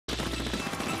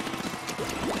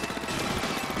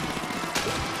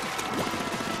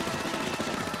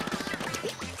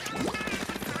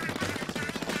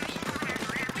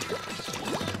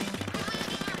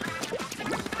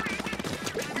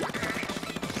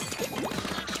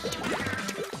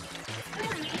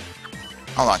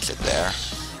I'll launch it there.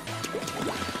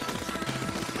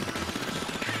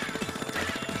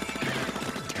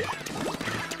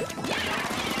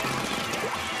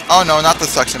 Oh no, not the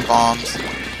suction bombs.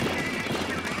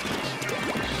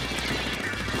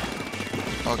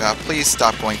 Oh god, please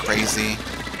stop going crazy.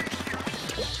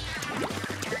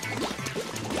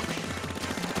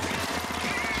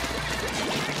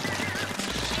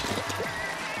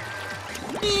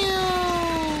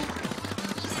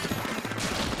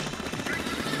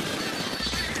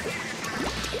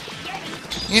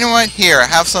 You know what? Here,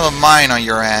 have some of mine on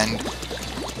your end.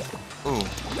 Ooh,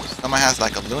 someone has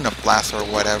like a Luna Blast or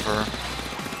whatever.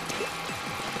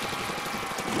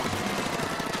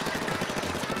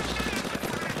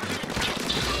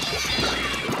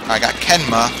 I got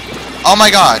Kenma. Oh my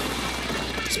god!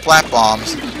 Splat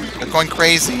bombs. They're going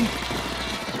crazy.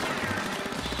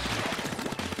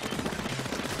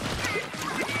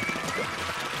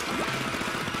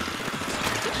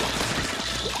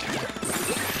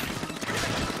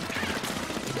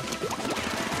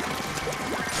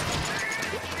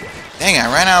 Dang it,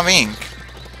 I ran out of ink.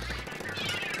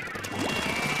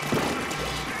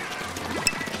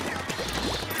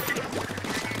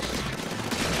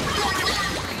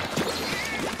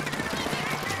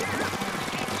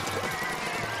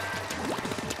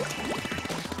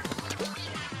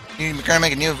 We're gonna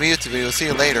make a new video video. See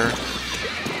you later.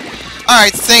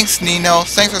 Alright, thanks Nino.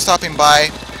 Thanks for stopping by.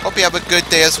 Hope you have a good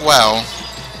day as well.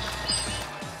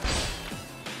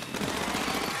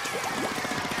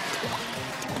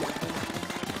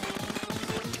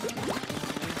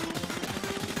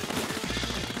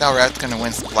 Now Red's gonna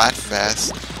win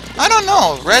Splatfest. I don't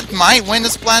know. Red might win the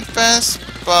Splatfest,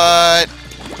 but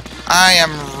I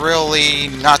am really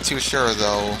not too sure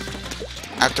though.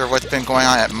 After what's been going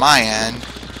on at my end.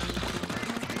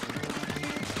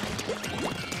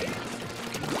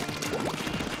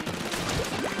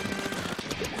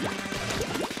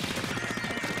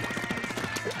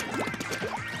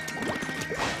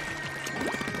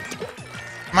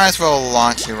 Might as well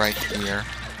launch it right here.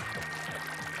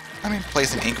 I mean,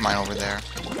 place an ink mine over there.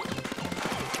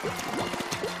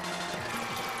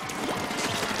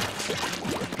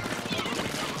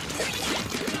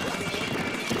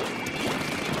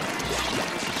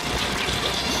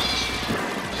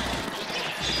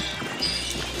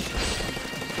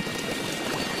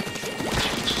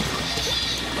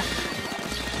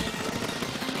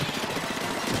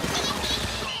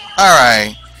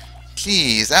 Alright.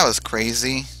 Jeez, that was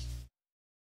crazy.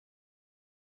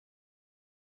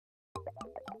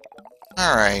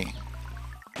 Alright.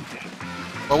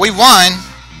 Well, we won!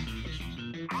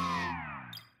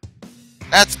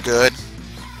 That's good.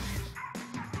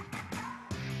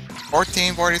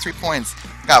 43 points.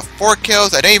 Got 4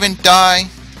 kills, I didn't even die.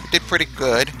 Did pretty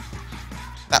good.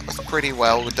 That was pretty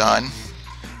well done.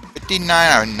 59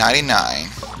 out of 99.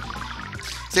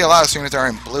 See, a lot of streamers that are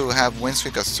in blue have win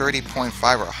streak of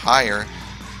 30.5 or higher.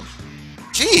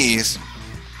 Jeez!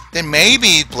 Then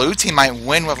maybe blue team might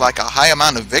win with like a high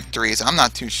amount of victories. I'm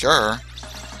not too sure.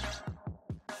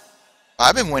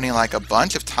 I've been winning like a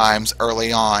bunch of times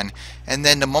early on, and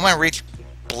then the moment I reached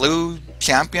blue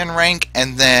champion rank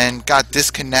and then got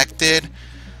disconnected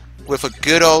with a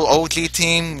good old OG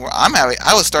team, where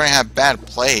I was starting to have bad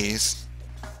plays.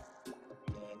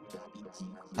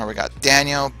 Now we got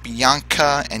Daniel,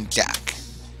 Bianca, and Jack.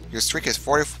 Your streak is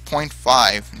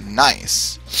 40.5.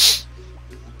 Nice.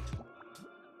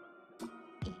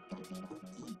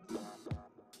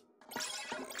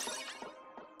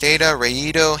 Data,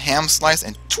 Raido, Ham Slice,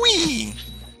 and Twee!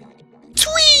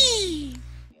 Twee!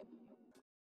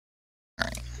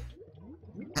 Alright.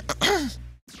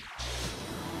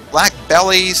 Black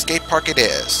Belly Skate Park it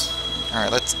is.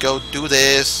 Alright, let's go do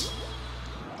this.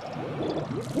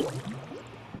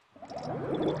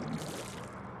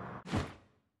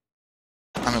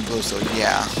 I'm in blue, so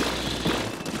yeah.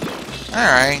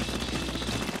 Alright.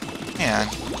 Man.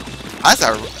 I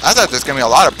thought there's gonna be a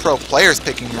lot of pro players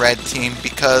picking red team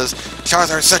because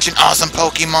Charizard is such an awesome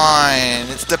Pokemon.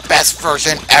 It's the best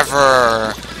version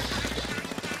ever.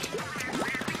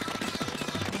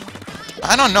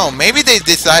 I don't know. Maybe they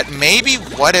decide. Maybe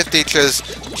what if they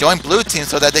just join blue team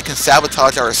so that they can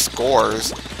sabotage our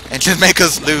scores and just make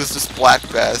us lose the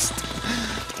Splatfest.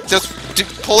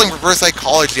 Just pulling reverse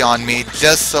psychology on me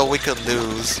just so we could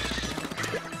lose.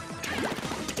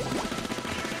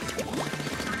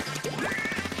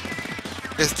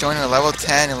 Just joining a level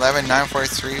 10, 11,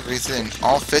 943 reason in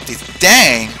all 50s.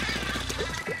 Dang!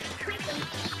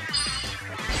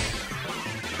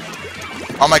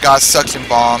 Oh my god, suction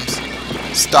bombs.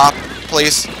 Stop,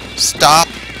 please. Stop.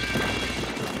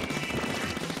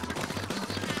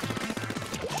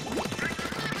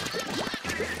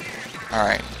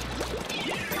 Alright.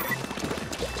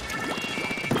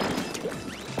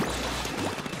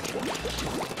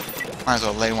 Might as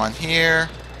well lay one here.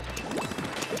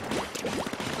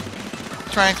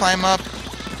 Try and climb up.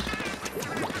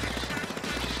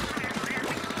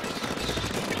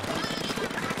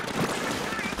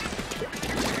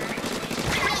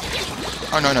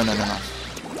 Oh, no, no, no, no, no.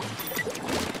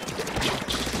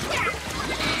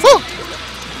 Woo!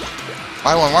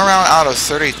 I won 1 round out of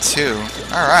 32.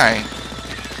 Alright.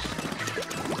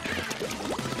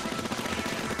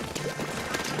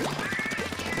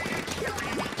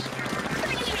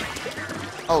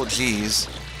 Oh, jeez.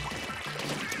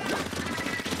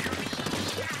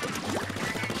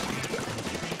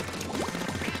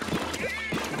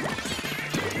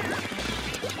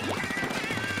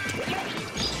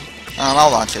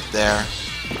 I'll launch it there.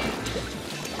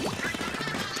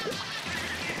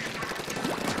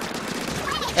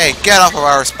 Hey, get off of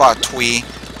our spot, Twee.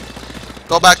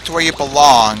 Go back to where you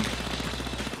belong.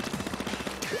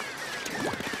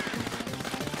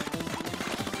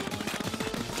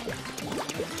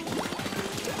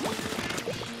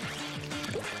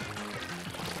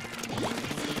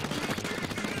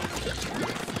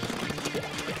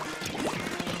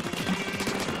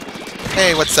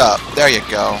 Hey, what's up? There you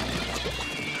go.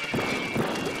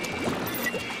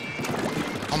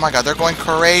 Oh my god, they're going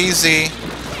crazy.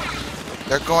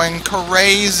 They're going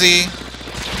crazy.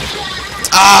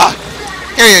 Ah!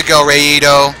 Here you go,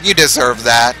 Raido. You deserve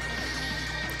that.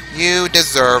 You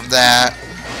deserve that.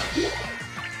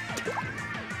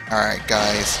 Alright,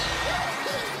 guys.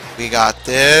 We got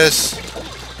this.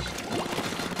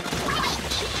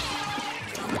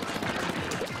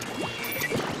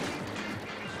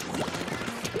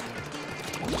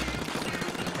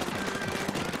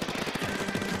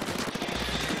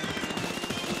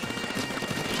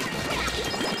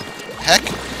 Heck.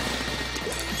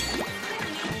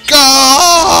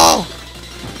 Go!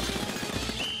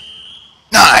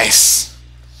 Nice!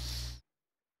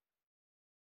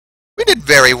 We did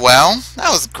very well. That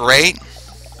was great.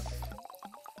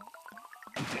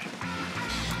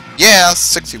 Yeah,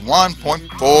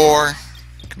 61.4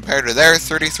 compared to their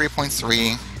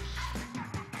 33.3.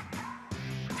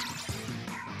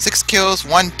 6 kills,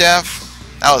 1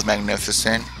 death. That was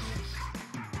magnificent.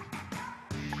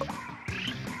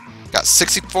 Got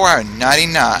 64 out of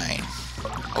 99.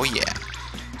 Oh yeah.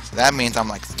 So that means I'm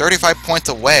like 35 points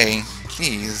away.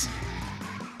 Jeez.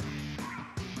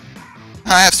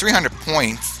 I have 300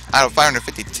 points out of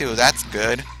 552. That's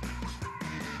good.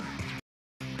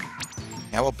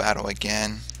 Yeah, we'll battle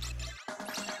again.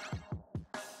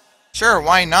 Sure,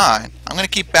 why not? I'm gonna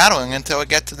keep battling until I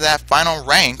get to that final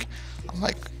rank. I'm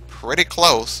like pretty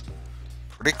close.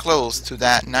 Pretty close to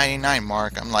that 99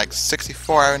 mark. I'm like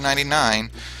 64 out of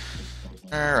 99.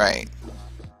 Alright.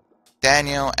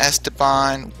 Daniel,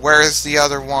 Esteban, where's the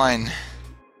other one?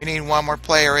 We need one more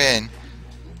player in.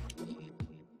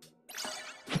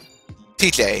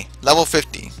 TJ, level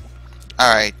 50.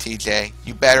 Alright, TJ,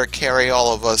 you better carry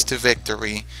all of us to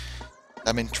victory.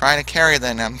 I've been trying to carry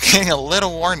them, I'm getting a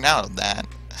little worn out of that.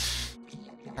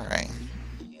 Alright.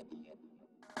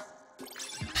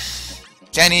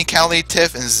 Jenny, Kelly,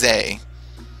 Tiff, and Zay.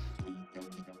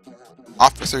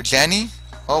 Officer Jenny?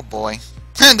 Oh boy.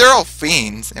 They're all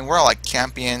fiends, and we're all like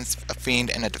champions, a fiend,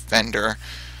 and a defender.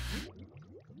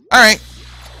 Alright.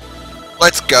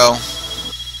 Let's go.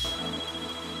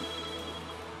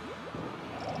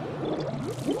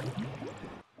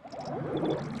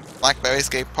 Blackberry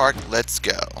Skate Park, let's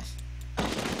go.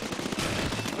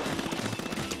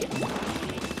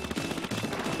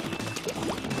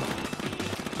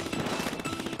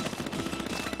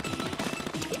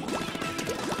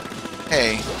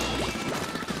 Hey.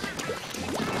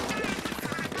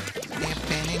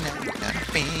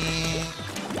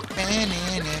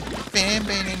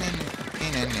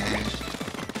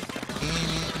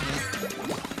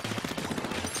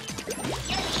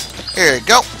 Here we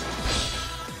go.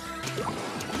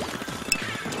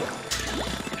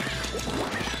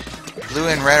 Blue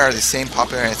and red are the same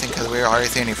popular, I think, because we are already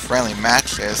seeing any friendly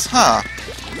matches. Huh.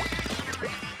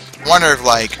 Wonder if,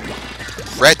 like,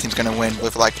 red team's gonna win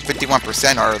with, like,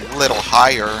 51% or a little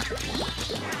higher.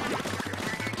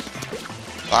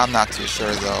 But I'm not too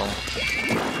sure, though.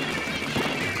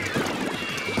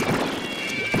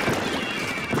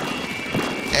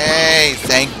 Hey,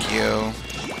 thank you.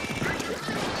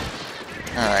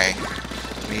 Alright.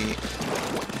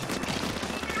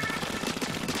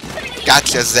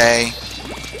 Gotcha, Zay.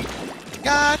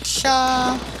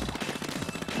 Gotcha.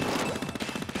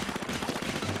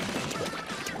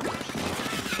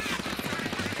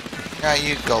 Yeah,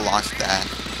 you go launch that.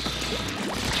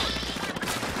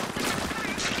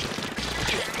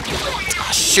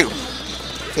 shoot.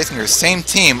 Facing your same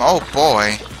team. Oh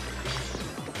boy.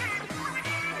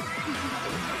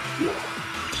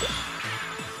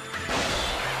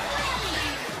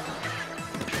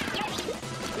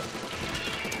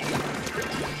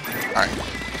 Alright.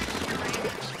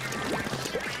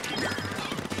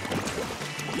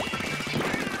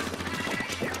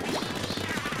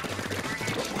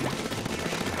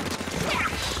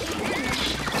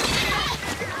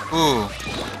 Ooh.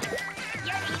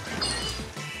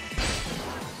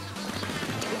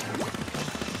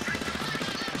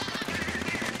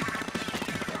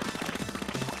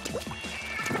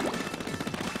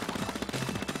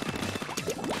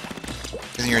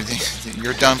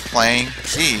 You're done playing?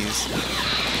 Jeez.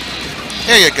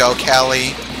 There you go,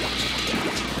 Callie.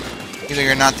 Either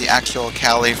you're not the actual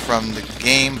Callie from the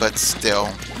game, but still.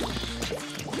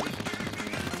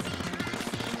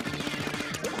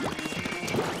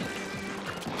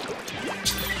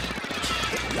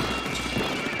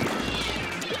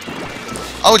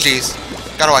 Oh jeez.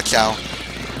 Gotta watch out.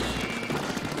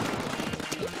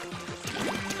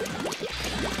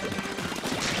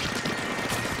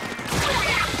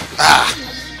 Ah!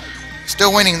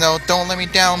 Still winning though. Don't let me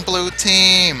down, blue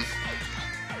team.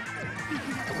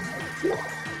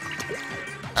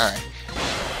 Alright.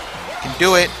 Can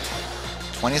do it.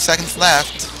 20 seconds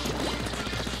left.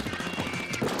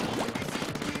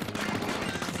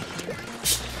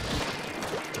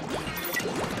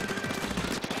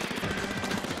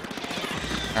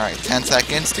 Alright, 10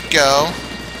 seconds to go.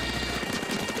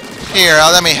 Here,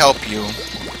 let me help you.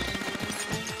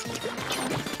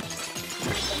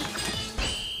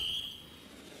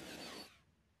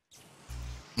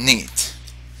 Neat.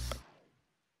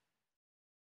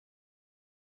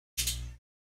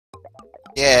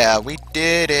 Yeah, we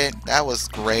did it. That was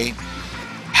great.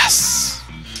 Yes!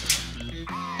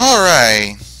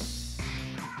 Alright.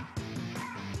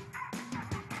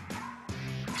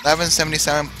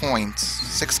 1177 points.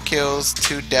 6 kills,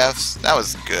 2 deaths. That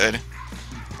was good.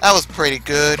 That was pretty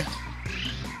good.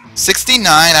 69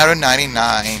 out of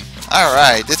 99.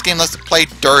 Alright, this game lets us play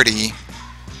dirty.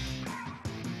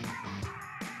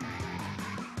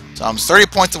 So I'm 30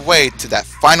 points away to that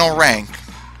final rank.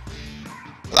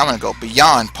 But I'm gonna go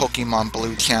beyond Pokemon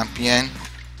Blue Champion.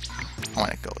 I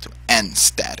wanna go to N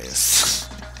status.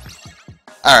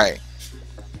 Alright.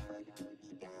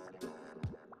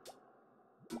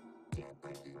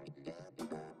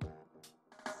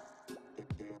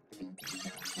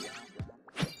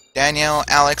 Danielle,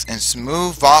 Alex, and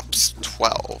Smooth Ops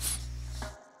 12.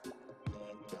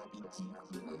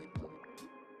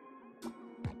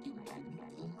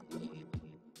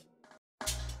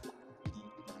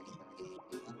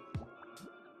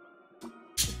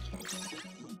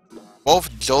 Wolf,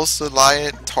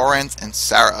 Joseliah, Torrance, and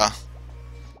Sarah.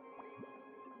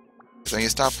 So you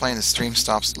stop playing, the stream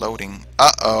stops loading.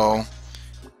 Uh-oh.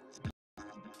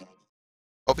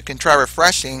 Hope you can try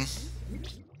refreshing.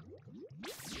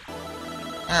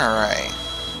 Alright.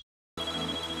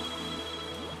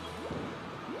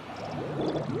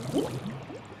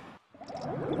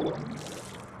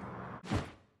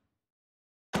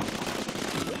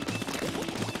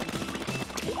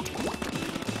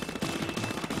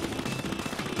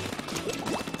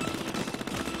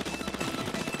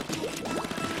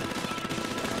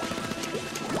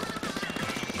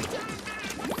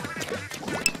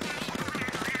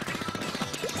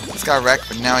 Got wrecked,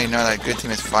 but now you know that a good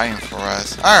team is fighting for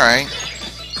us. Alright.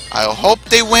 I hope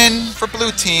they win for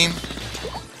blue team.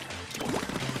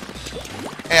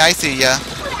 Hey, I see ya.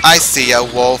 I see ya,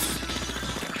 Wolf.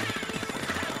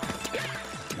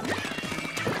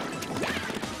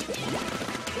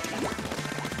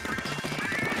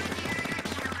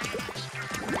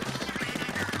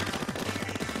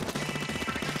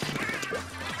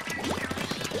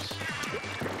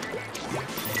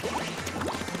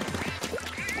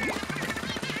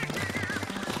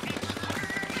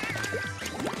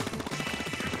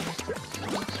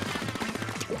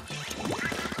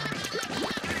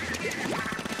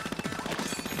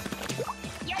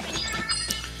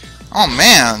 Oh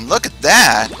man, look at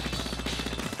that!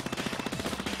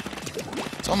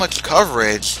 So much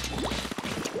coverage.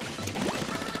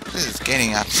 This is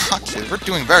getting obnoxious. We're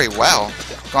doing very well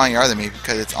going other than me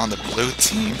because it's on the blue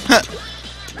team.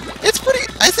 It's pretty.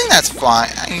 I think that's fine.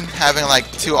 I mean, having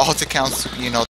like 2 alt accounts, you know,